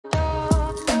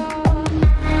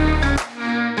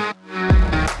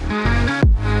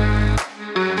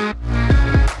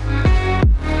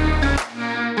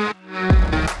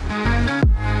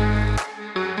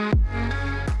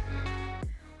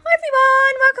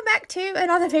to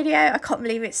another video. I can't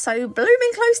believe it's so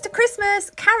blooming close to Christmas.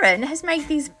 Karen has made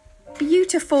these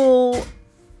beautiful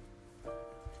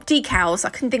decals. I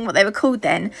couldn't think what they were called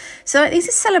then. So these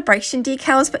are celebration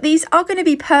decals, but these are going to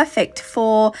be perfect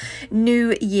for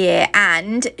New Year.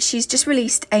 And she's just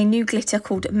released a new glitter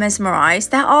called Mesmerize.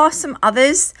 There are some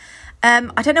others. I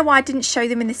don't know why I didn't show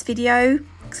them in this video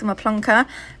because I'm a plonker,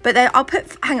 but I'll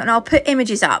put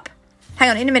images up. Hang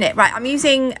on, in a minute. Right, I'm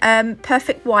using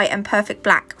Perfect White and Perfect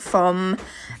Black from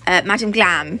Madam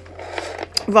Glam.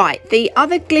 Right, the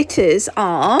other glitters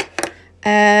are,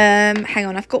 hang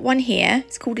on, I've got one here.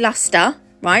 It's called Luster,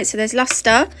 right? So there's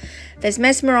Luster, there's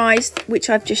Mesmerized, which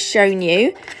I've just shown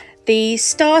you. The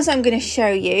stars I'm going to show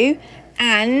you.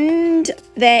 And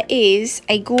there is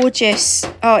a gorgeous,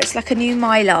 oh, it's like a new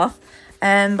Mylar.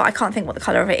 But I can't think what the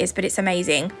colour of it is, but it's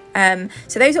amazing.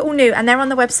 So those are all new and they're on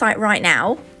the website right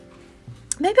now.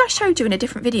 Maybe I showed you in a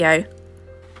different video.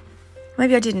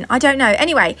 Maybe I didn't. I don't know.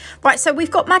 Anyway, right, so we've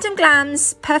got Madam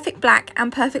Glam's Perfect Black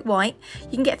and Perfect White. You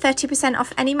can get 30%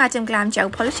 off any Madam Glam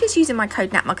gel polishes using my code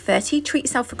NATMUG30. Treat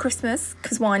yourself for Christmas,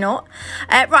 because why not?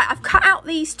 Right, I've cut out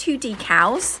these two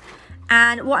decals.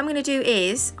 And what I'm going to do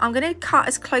is, I'm going to cut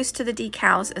as close to the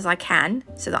decals as I can,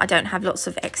 so that I don't have lots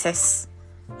of excess,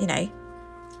 you know,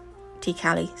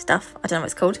 decal-y stuff. I don't know what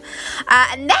it's called.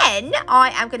 And then I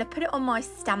am going to put it on my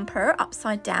stamper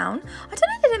upside down. I don't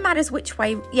know that it matters which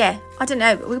way. Yeah, I don't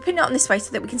know. But we're putting it on this way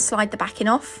so that we can slide the backing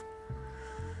off.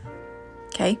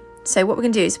 Okay, so what we're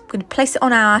going to do is we're going to place it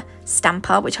on our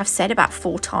stamper, which I've said about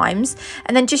 4 times.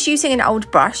 And then just using an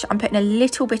old brush, I'm putting a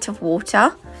little bit of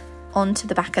water onto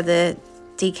the back of the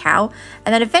decal.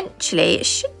 And then eventually it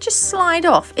should just slide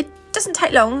off. It doesn't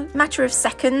take long, matter of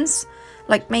seconds.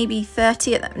 Like maybe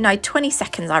 20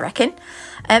 seconds, I reckon.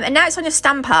 And now it's on your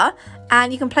stamper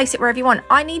and you can place it wherever you want.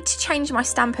 I need to change my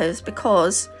stampers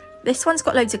because this one's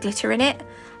got loads of glitter in it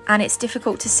and it's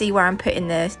difficult to see where I'm putting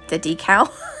the decal.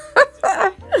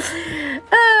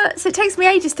 So it takes me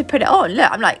ages to put it on. Look,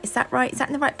 I'm like, is that right? Is that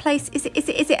in the right place? Is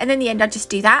it? And then in the end, I just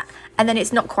do that. And then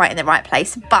it's not quite in the right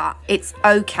place, but it's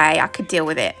okay. I could deal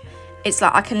with it. It's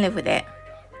like, I can live with it.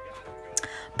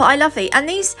 But I love these. And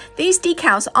these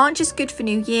decals aren't just good for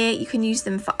New Year. You can use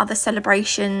them for other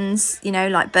celebrations, you know,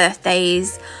 like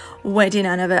birthdays, wedding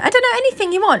anniversary. I don't know,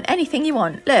 anything you want. Anything you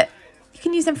want. Look, you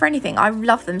can use them for anything. I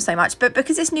love them so much. But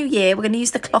because it's New Year, we're going to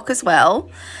use the clock as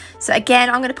well. So again,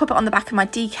 I'm going to pop it on the back of my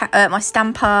my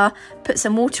stamper, put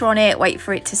some water on it, wait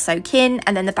for it to soak in,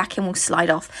 and then the backing will slide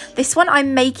off. This one, I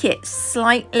make it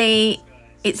slightly,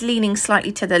 it's leaning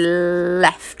slightly to the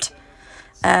left.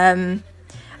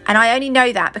 And I only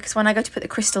know that because when I go to put the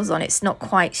crystals on, it's not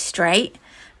quite straight,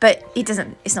 but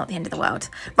it's not the end of the world.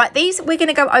 Right, these we're going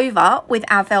to go over with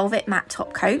our Velvet Matte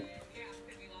Top Coat.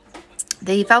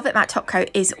 The Velvet Matte Top Coat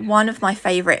is one of my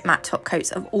favourite matte top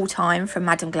coats of all time from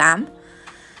Madam Glam.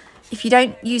 If you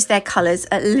don't use their colours,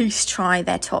 at least try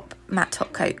their matte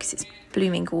top coat because it's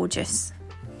blooming gorgeous.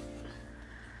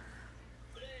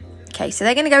 Okay, so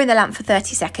they're going to go in the lamp for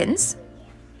 30 seconds.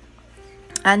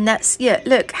 And that's, yeah,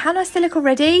 look, how nice they look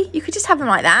already. You could just have them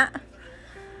like that.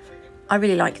 I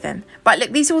really like them. Right,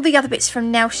 look, these are all the other bits from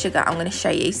Nail Sugar I'm going to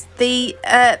show you.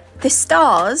 The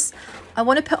stars, I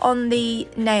want to put on the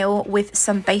nail with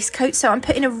some base coat. So I'm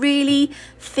putting a really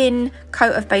thin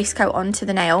coat of base coat onto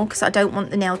the nail because I don't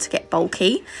want the nail to get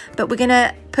bulky. But we're going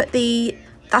to put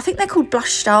I think they're called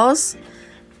blush stars,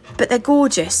 but they're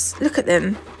gorgeous. Look at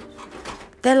them.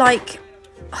 They're like,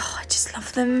 oh, I just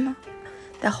love them.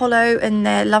 They're hollow and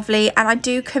they're lovely. And I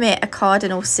do commit a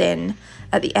cardinal sin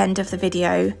at the end of the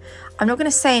video. I'm not going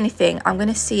to say anything. I'm going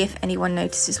to see if anyone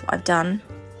notices what I've done.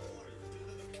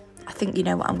 I think you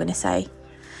know what I'm going to say.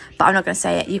 But I'm not going to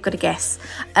say it. You've got to guess.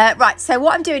 Right, so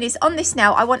what I'm doing is on this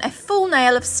nail, I want a full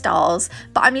nail of stars.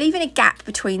 But I'm leaving a gap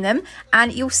between them.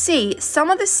 And you'll see some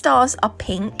of the stars are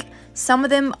pink. Some of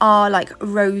them are like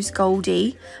rose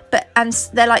goldy, and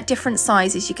they're like different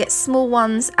sizes. You get small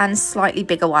ones and slightly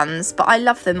bigger ones, but I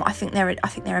love them. I think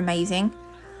they're amazing.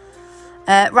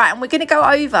 Right, and we're going to go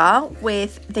over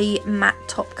with the matte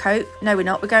top coat. No, we're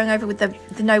not. We're going over with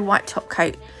the no white top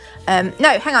coat. No,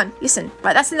 hang on. Listen.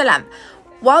 Right, that's in the lamp.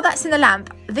 While that's in the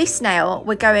lamp, this nail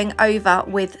we're going over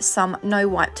with some no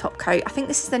white top coat. I think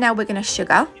this is the nail we're going to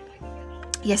sugar.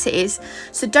 Yes, it is.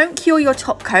 So don't cure your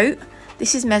top coat.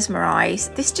 This is Mesmerize.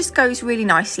 This just goes really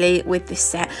nicely with this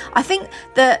set. I think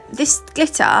that this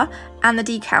glitter and the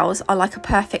decals are like a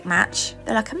perfect match.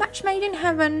 They're like a match made in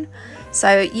heaven.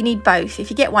 So you need both.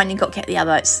 If you get one, you've got to get the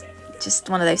other. It's just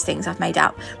one of those things I've made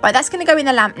out. Right, that's going to go in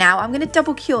the lamp now. I'm going to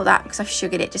double cure that because I've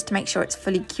sugared it just to make sure it's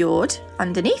fully cured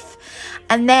underneath.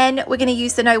 And then we're going to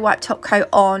use the no wipe top coat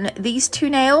on these two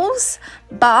nails.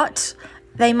 But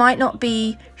they might not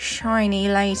be shiny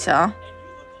later.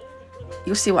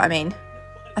 You'll see what I mean.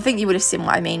 I think you would have seen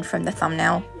what I mean from the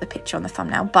thumbnail, the picture on the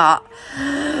thumbnail, but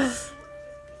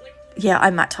yeah, I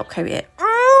matte top coat it.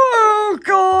 Oh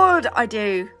God, I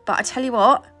do. But I tell you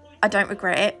what, I don't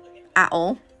regret it at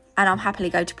all. And I'll happily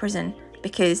go to prison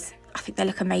because I think they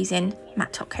look amazing,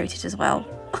 matte top coated as well.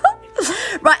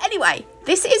 Right, anyway,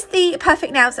 this is the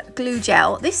Perfect Nails glue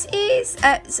gel. This is,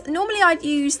 normally I'd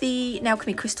use the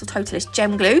Nalchemy Crystal Totalist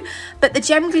gem glue, but the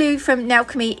gem glue from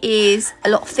Nalchemy is a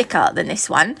lot thicker than this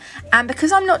one. And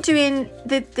because I'm not doing,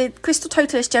 the Crystal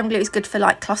Totalist gem glue is good for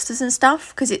like clusters and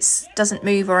stuff because it doesn't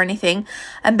move or anything.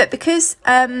 But because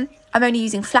I'm only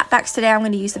using flat backs today, I'm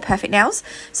going to use the Perfect Nails.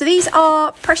 So these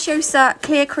are Preciosa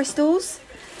clear crystals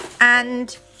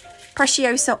and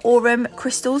Preciosa Aurum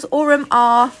crystals. Aurum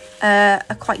are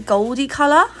a quite goldy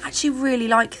colour. I actually really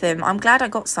like them. I'm glad I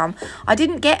got some. I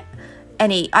didn't get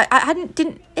any.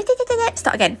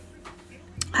 Start again.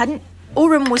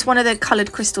 Aurum was one of the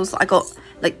coloured crystals that I got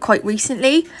like quite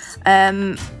recently.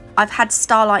 I've had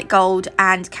Starlight Gold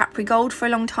and Capri Gold for a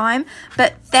long time,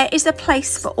 but there is a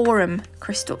place for Aurum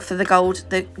crystal for the gold.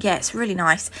 Yeah, it's really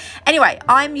nice. Anyway,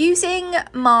 I'm using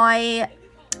my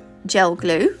gel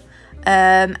glue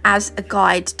as a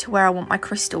guide to where I want my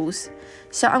crystals.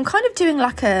 So I'm kind of doing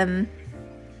like an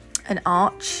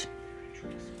arch.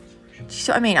 Do you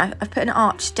see what I mean? I've put an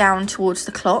arch down towards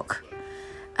the clock,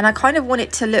 and I kind of want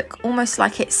it to look almost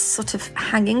like it's sort of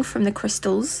hanging from the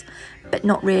crystals, but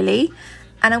not really.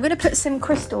 And I'm going to put some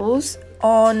crystals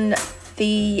on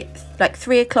the like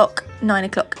 3 o'clock, 9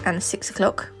 o'clock and 6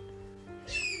 o'clock,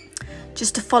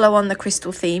 just to follow on the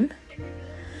crystal theme.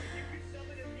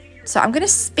 So I'm going to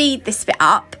speed this bit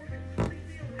up,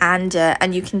 and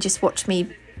you can just watch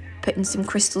me putting some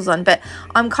crystals on, but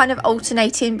I'm kind of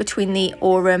alternating between the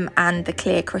Aurum and the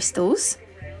clear crystals.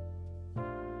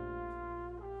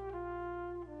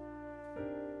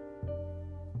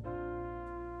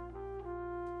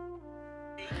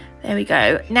 There we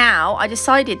go. Now I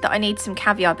decided that I need some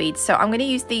caviar beads, so I'm going to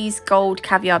use these gold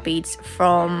caviar beads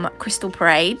from Crystal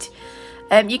Parade.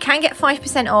 You can get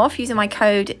 5% off using my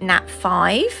code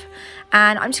NAT5,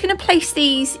 and I'm just going to place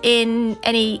these in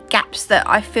any gaps that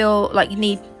I feel like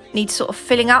need sort of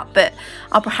filling up, but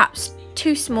are perhaps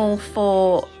too small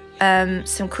for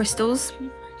some crystals.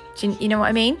 You know what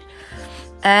I mean?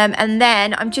 And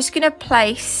then I'm just going to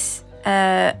place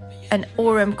an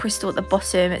Aurum crystal at the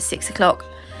bottom at 6 o'clock,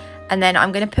 and then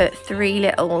I'm going to put three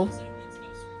little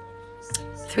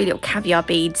caviar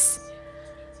beads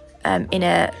in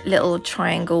a little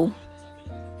triangle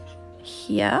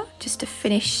here, just to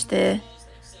finish the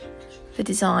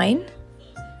design.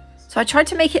 So I tried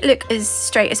to make it look as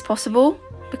straight as possible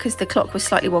because the clock was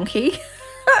slightly wonky.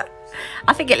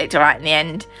 I think it looked alright in the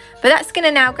end. But that's going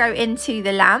to now go into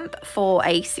the lamp for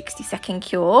a 60-second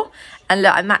cure. And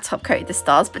look, I matte top coated the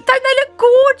stars, but don't they look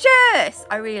gorgeous?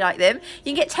 I really like them.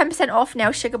 You can get 10% off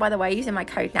Nail Sugar, by the way, using my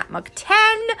code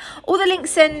NATMUG10. All the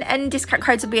links and discount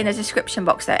codes will be in the description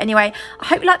box though. Anyway, I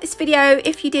hope you liked this video.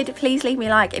 If you did, please leave me a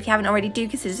like. If you haven't already, do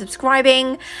consider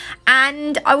subscribing.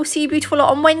 And I will see you beautiful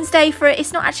lot on Wednesday for it.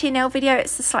 It's not actually a nail video,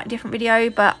 it's a slightly different video,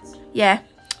 but yeah,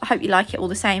 I hope you like it all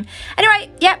the same.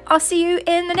 Anyway, yep, I'll see you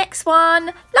in the next one.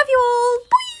 Love you all.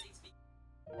 Bye.